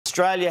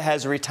Australia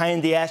has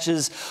retained the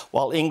Ashes,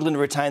 while England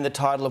retained the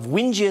title of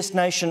whingiest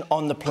nation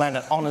on the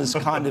planet. Honours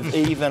kind of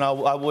even,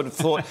 I would have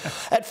thought.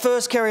 At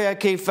first, Kerry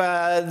O'Keefe,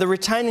 the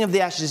retaining of the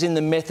Ashes in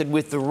the method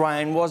with the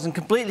rain wasn't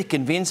completely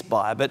convinced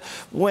by, but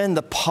when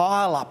the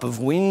pile-up of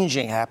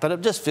whinging happened, it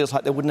just feels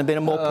like there wouldn't have been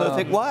a more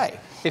perfect way.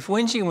 If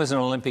whinging was an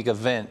Olympic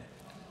event,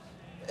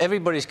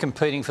 everybody's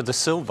competing for the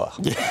silver.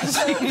 Yes,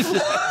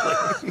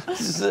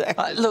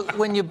 exactly. Look,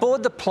 when you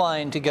board the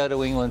plane to go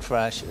to England for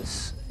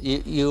Ashes,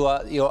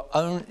 your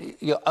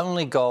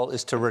only goal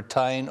is to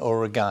retain or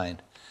regain.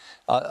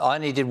 I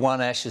only did one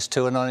Ashes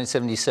tour in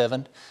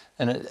 1977,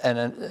 and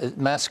a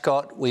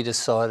mascot, we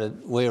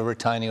decided we were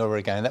retaining or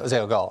regaining. That was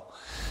our goal.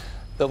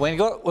 But when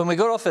we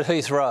got off at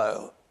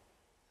Heathrow,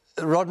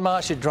 Rod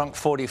Marsh had drunk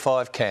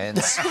 45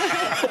 cans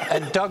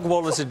and Doug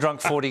Wallace had drunk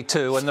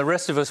 42, and the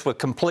rest of us were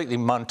completely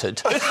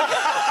munted.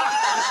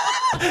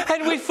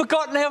 And we'd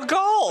forgotten our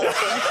goal.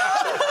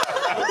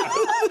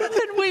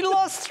 And we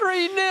lost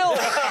 3-0.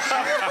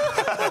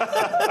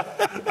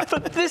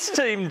 But this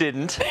team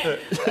didn't,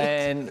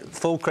 and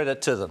full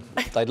credit to them.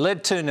 They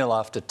led 2-0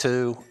 after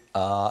 2,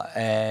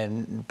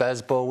 and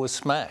Bazball was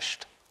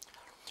smashed.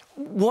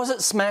 Was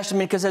it smashed? I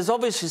mean, because there's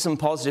obviously some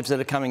positives that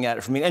are coming at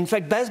it from me. In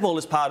fact, Bazball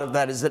is part of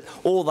that, is that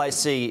all they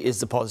see is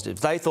the positives.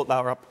 They thought they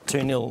were up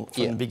 2-0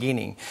 from the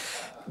beginning.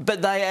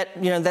 But they,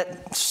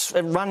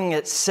 running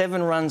at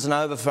 7 runs and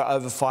over for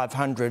over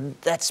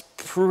 500, that's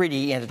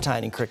pretty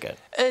entertaining cricket.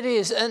 It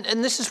is, and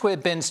this is where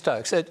Ben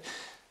Stokes,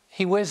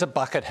 he wears a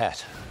bucket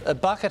hat. A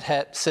bucket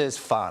hat says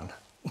fun.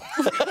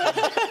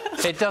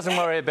 It doesn't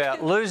worry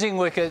about losing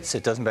wickets,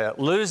 it doesn't about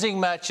losing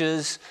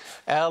matches.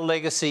 Our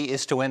legacy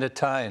is to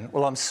entertain.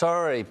 Well, I'm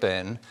sorry,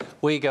 Ben.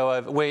 We go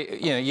over.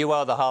 You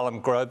are the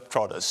Harlem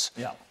Globetrotters.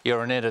 Yeah.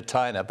 You're an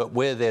entertainer, but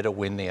we're there to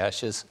win the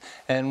Ashes,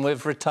 and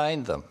we've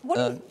retained them. What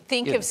do you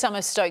think of some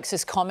of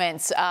Stokes'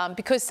 comments?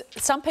 Because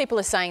some people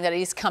are saying that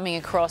it is coming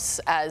across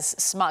as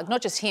smug,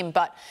 not just him,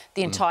 but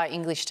the entire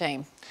English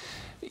team.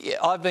 Yeah,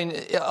 I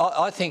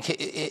think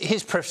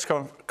his press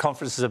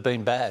conferences have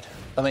been bad.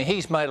 I mean,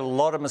 he's made a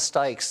lot of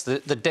mistakes. The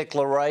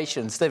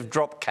declarations, they've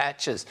dropped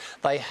catches.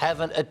 They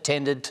haven't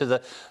attended to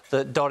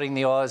the dotting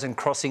the I's and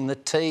crossing the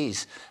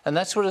T's. And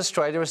that's what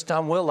Australia has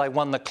done well. They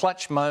won the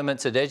clutch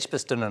moments at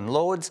Edgbaston and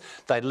Lords.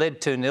 They led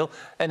 2-0.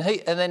 And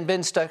then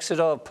Ben Stokes said,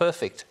 oh,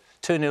 perfect.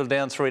 2-0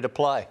 down, 3 to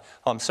play.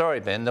 I'm sorry,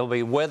 Ben.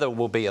 Weather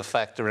will be a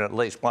factor in at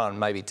least 1,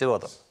 maybe 2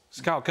 of them.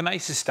 Scarl, can they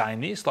sustain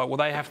this? Like, will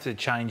they have to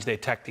change their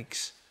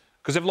tactics?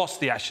 Because they've lost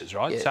the Ashes,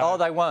 right? Yeah. So... Oh,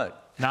 they won't.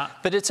 No.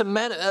 But it's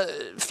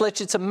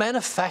Fletch, it's a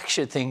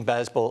manufactured thing,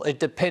 Bazball. It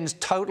depends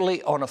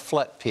totally on a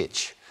flat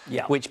pitch,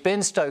 which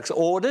Ben Stokes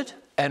ordered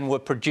and were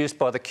produced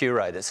by the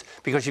curators,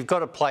 because you've got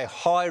to play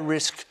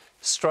high-risk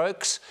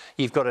strokes,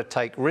 you've got to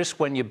take risk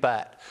when you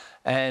bat,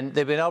 and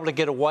they've been able to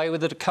get away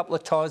with it a couple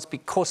of times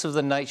because of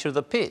the nature of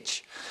the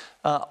pitch.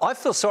 I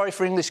feel sorry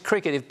for English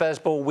cricket if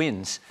Bazball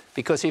wins,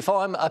 because if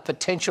I'm a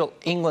potential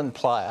England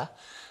player,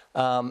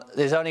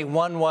 there's only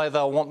one way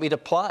they'll want me to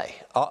play.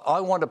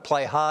 I want to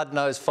play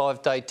hard-nosed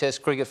 5-day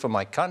Test cricket for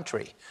my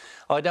country.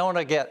 I don't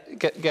want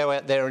to go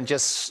out there and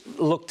just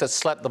look to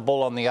slap the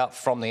ball on the up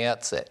from the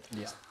outset.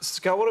 Yeah.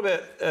 Scarl, what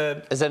about...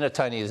 as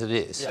entertaining as it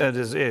is. Yeah. It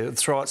is, yeah,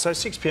 that's right. So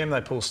 6 p.m.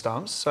 they pull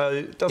stumps, so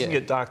it doesn't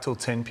get dark till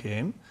 10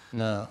 p.m.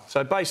 No.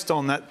 So based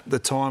on that, the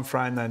time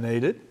frame they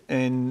needed,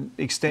 and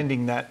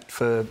extending that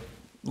for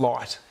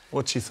light,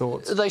 what's your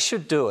thoughts? They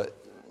should do it.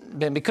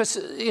 Ben, because,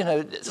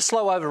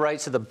 slow over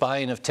rates are the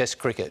bane of Test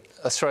cricket.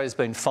 Australia's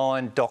been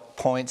fined, docked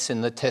points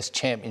in the Test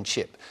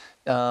Championship.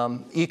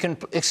 You can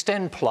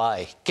extend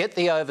play, get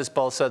the overs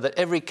bowled so that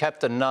every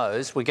captain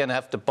knows we're going to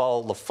have to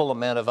bowl the full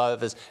amount of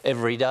overs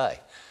every day.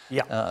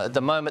 Yeah. At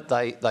the moment,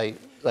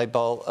 they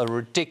bowl a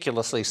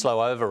ridiculously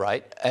slow over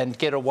rate and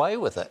get away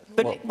with it.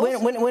 But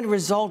when a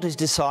result is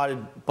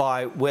decided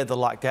by weather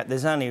like that,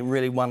 there's only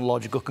really one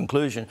logical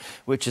conclusion,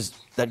 which is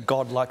that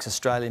God likes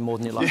Australia more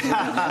than you like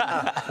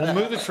England. Or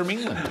move it from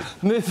England.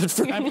 Move it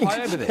from England.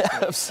 Play over there.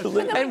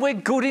 Absolutely. And we're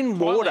good in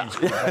water.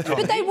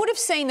 But they would have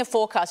seen the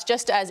forecast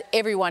just as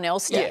everyone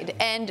else did. Yeah.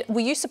 And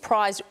were you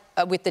surprised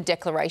with the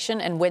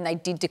declaration and when they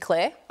did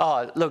declare?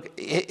 Oh, look,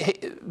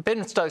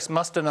 Ben Stokes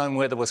must have known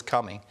weather was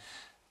coming.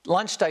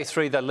 Lunch day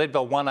 3, they led by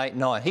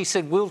 189. He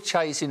said, we'll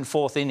chase in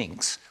 4th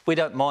innings. We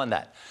don't mind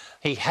that.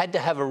 He had to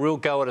have a real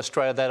go at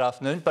Australia that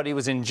afternoon, but he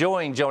was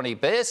enjoying Johnny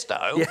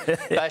Bairstow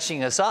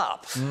bashing us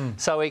up.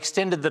 So he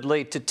extended the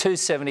lead to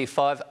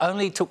 275,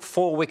 only took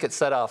 4 wickets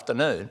that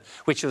afternoon,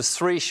 which was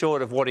 3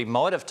 short of what he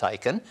might have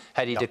taken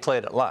had he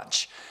declared at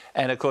lunch.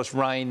 And, of course,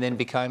 rain then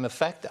became a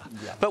factor.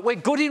 But we're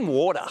good in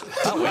water.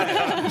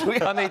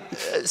 I mean,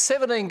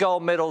 17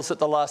 gold medals at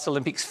the last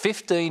Olympics,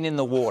 15 in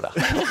the water.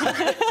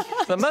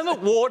 The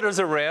moment water's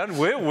around,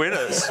 we're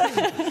winners.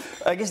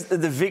 I guess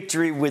the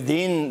victory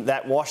within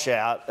that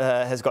washout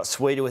has got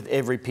sweeter with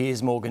every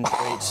Piers Morgan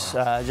tweet.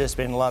 Just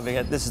been loving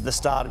it. This is the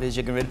start of his.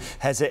 You can read.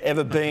 Has there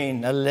ever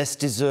been a less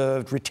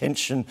deserved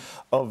retention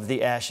of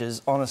the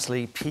Ashes?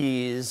 Honestly,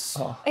 Piers.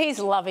 Oh. He's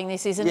loving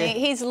this, isn't he?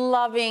 He's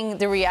loving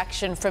the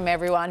reaction from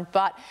everyone.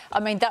 But I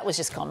mean, that was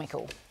just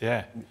comical.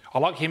 Yeah, I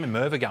like him and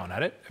Merv are going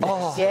at it.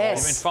 Oh, yes.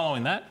 Have you been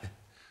following that?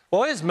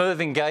 Why is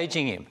Merv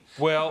engaging him?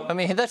 Well, I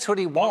mean, that's what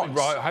he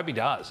wants. I hope he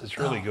does. It's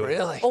really good.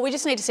 Really? Well, we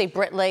just need to see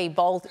Brett Lee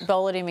bowl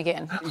at him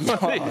again.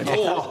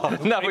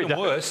 No, even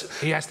worse,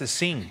 he has to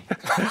sing. Like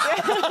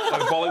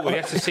Bollywood, he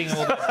has to sing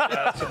all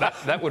that. So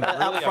that would really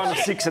up front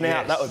of 6 and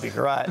out, that would be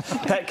great.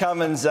 Pat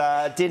Cummins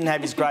didn't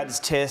have his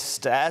greatest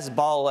test as a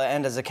bowler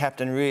and as a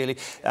captain, really,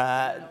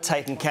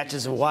 taking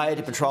catches away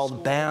to patrol the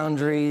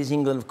boundaries.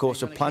 England, of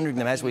course, were plundering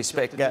them, as we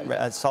expect, going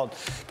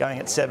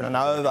at 7 and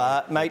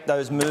over. Make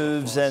those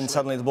moves and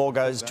suddenly the ball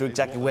goes to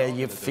exactly where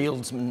your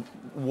fieldsman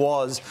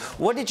was.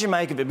 What did you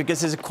make of it?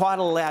 Because there's quite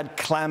a loud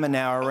clamour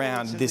now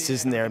around this,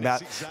 isn't there,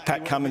 about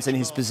Pat Cummins and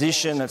his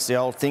position. It's the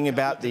old thing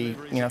about the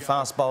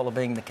fast bowler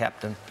being the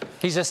captain.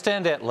 He's a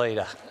standout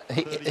leader.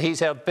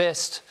 He's our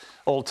best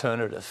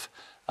alternative.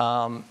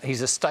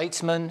 He's a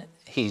statesman.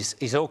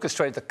 He's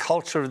orchestrated the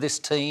culture of this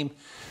team.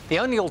 The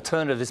only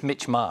alternative is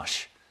Mitch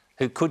Marsh,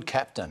 who could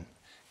captain.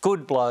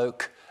 Good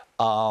bloke.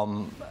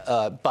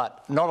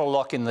 But not a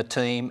lock in the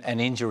team and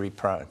injury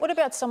prone. What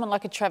about someone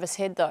like a Travis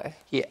Head, though?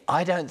 Yeah,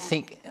 I don't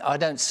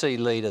see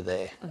leader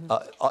there.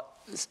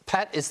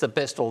 Pat is the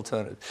best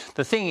alternative.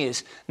 The thing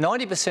is,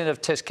 90%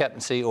 of Test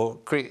captaincy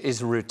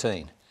is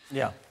routine.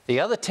 Yeah.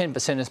 The other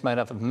 10% is made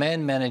up of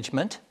man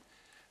management,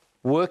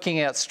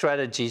 working out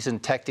strategies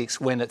and tactics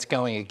when it's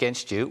going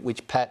against you,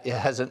 which Pat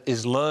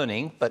is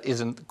learning but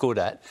isn't good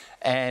at,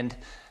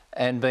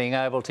 and being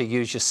able to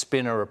use your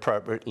spinner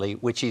appropriately,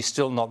 which he's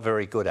still not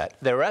very good at.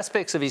 There are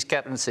aspects of his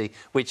captaincy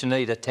which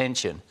need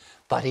attention,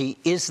 but he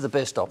is the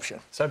best option.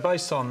 So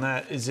based on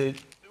that,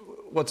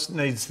 what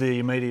needs the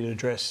immediate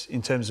address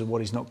in terms of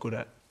what he's not good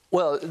at?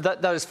 Well,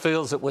 those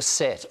fields that were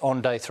set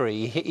on day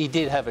 3, he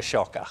did have a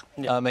shocker.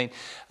 Yeah. I mean,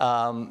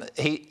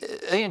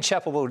 Ian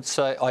Chappell would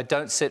say, I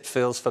don't set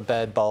fields for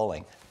bad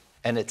bowling.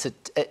 And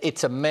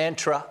it's a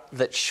mantra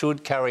that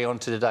should carry on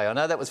to today. I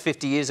know that was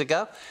 50 years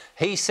ago.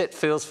 He set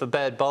fields for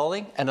bad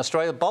bowling and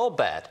Australia bowled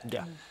bad.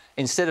 Yeah.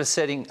 Instead of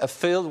setting a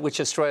field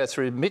which Australia,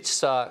 through Mitch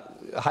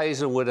Starc,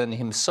 Hazelwood and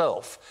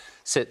himself,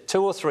 set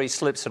 2 or 3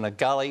 slips in a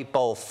gully,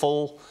 bowl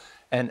full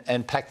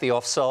and pack the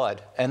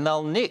offside. And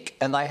they'll nick,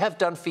 and they have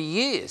done for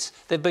years.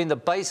 They've been the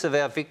base of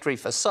our victory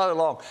for so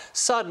long.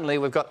 Suddenly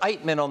we've got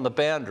 8 men on the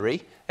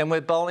boundary and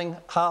we're bowling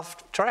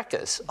half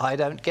trackers. I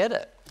don't get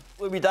it.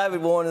 Will be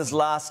David Warner's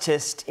last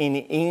test in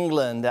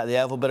England at the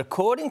Oval, but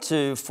according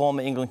to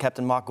former England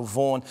captain Michael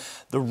Vaughan,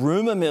 the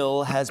rumour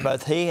mill has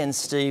both he and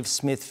Steve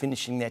Smith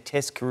finishing their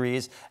test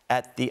careers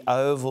at the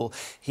Oval.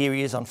 Here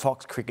he is on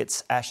Fox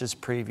Cricket's Ashes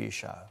preview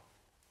show.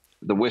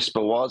 The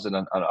whisper was, and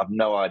I've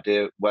no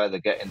idea where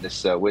they're getting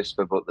this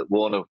whisper, but that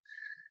Warner,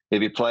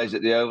 if he plays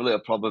at the Oval, it'll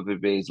probably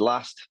be his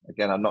last.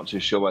 Again, I'm not too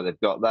sure where they've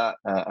got that.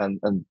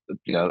 And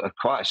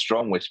quite a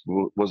strong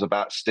whisper was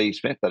about Steve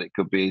Smith, that it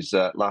could be his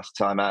last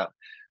time out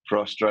for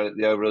Australia at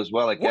the Oval as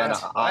well. Again,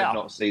 I've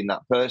not seen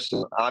that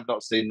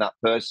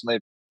personally.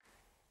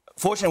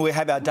 Fortunately, we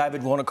have our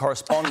David Warner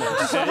correspondent. Well,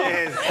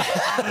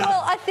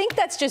 I think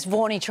that's just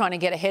Warnie trying to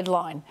get a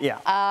headline. Yeah.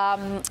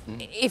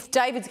 If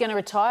David's going to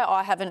retire,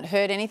 I haven't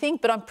heard anything,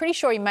 but I'm pretty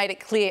sure he made it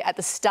clear at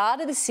the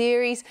start of the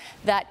series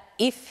that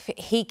if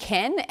he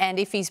can and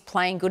if he's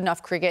playing good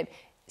enough cricket,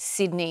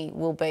 Sydney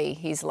will be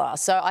his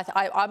last. So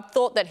I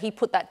thought that he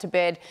put that to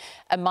bed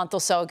a month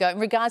or so ago. In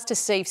regards to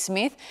Steve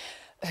Smith,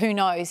 who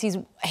knows?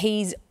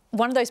 He's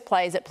one of those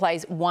players that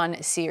plays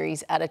one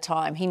series at a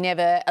time. He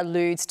never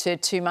alludes to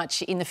too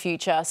much in the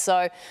future.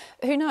 So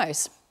who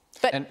knows?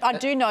 But I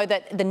do know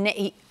that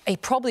he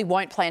probably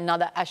won't play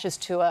another Ashes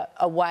tour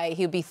away.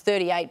 He'll be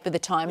 38 by the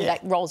time that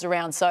rolls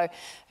around. So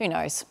who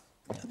knows?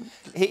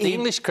 The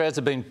English crowds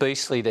have been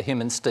beastly to him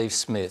and Steve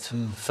Smith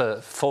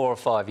for 4 or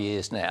 5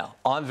 years now.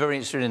 I'm very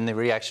interested in the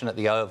reaction at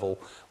the Oval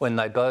when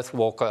they both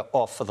walk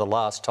off for the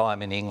last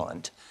time in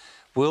England.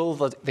 Will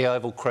the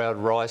Oval crowd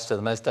rise to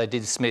them, as they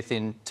did Smith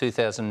in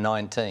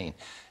 2019,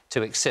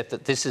 to accept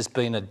that this has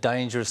been a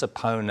dangerous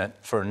opponent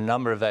for a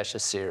number of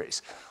Ashes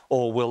series?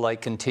 Or will they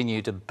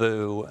continue to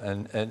boo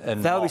and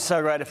That would be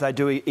so great if they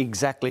do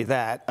exactly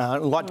that.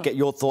 I'd like to get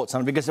your thoughts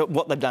on it, because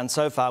what they've done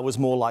so far was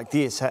more like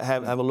this.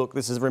 Have a look.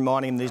 This is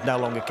reminding him that he's no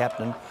longer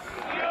captain.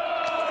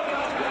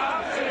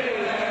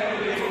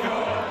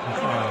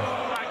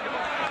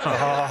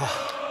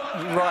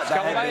 Right,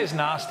 are they as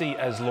nasty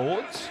as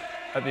Lords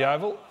at the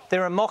Oval?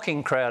 They're a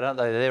mocking crowd, aren't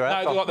they?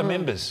 They're no, like the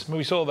members.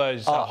 We saw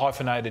those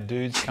hyphenated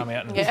dudes come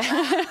out and...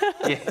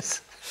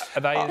 Yes.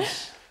 Are they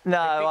as... No,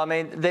 I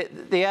mean,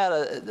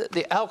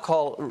 the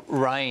alcohol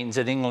reigns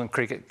at England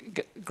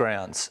cricket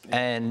grounds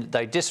and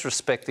they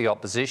disrespect the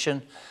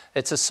opposition.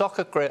 It's a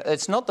soccer crowd.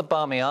 It's not the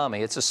Barmy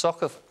Army. It's a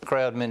soccer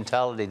crowd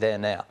mentality there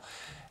now.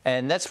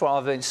 And that's why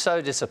I've been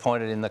so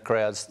disappointed in the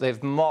crowds.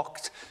 They've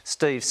mocked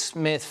Steve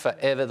Smith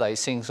forever. They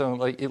sing songs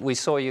like, "We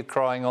saw you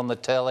crying on the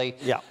telly."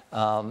 Yeah.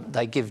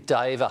 They give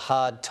Dave a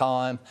hard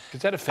time.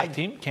 Does that affect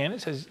him,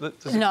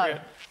 Candice? No.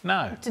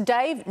 No. To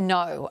Dave,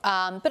 no.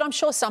 But I'm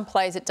sure some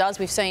players it does.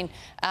 We've seen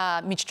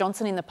Mitch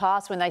Johnson in the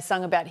past when they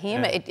sung about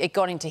him. Yeah. It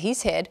got into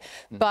his head.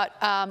 But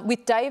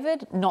with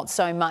David, not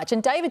so much.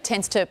 And David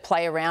tends to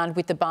play around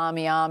with the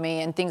Barmy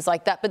Army and things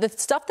like that. But the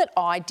stuff that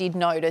I did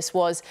notice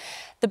was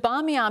the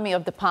Barmy Army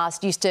of the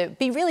past used to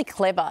be really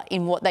clever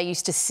in what they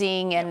used to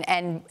sing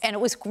and it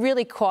was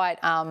really quite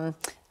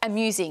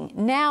amusing.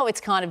 Now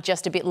it's kind of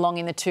just a bit long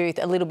in the tooth,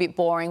 a little bit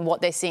boring what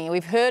they're singing.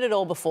 We've heard it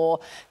all before.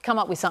 Come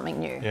up with something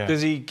new. Yeah.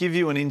 Does he give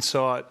you an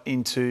insight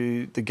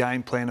into the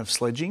game plan of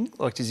sledging?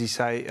 Like, does he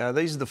say,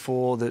 these are the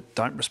 4 that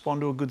don't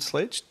respond to a good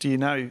sledge? Do you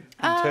know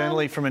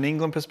internally from an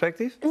England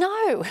perspective?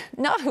 No,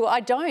 I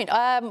don't.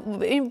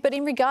 But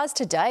in regards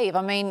to Dave,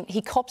 I mean,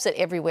 he cops it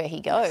everywhere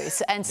he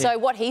goes. And so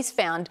what he's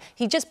found,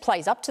 he just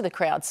plays up to the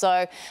crowd.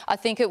 So I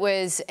think it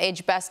was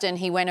Edgbaston,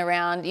 he went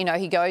around, you know,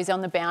 he goes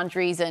on the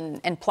boundaries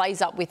and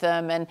plays up with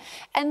them and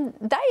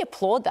they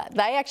applaud that.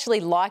 They actually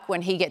like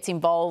when he gets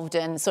involved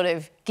and sort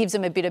of gives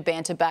them a bit of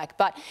banter back.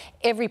 But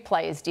every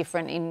player is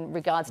different in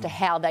regards to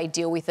how they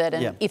deal with it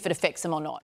and if it affects them or not.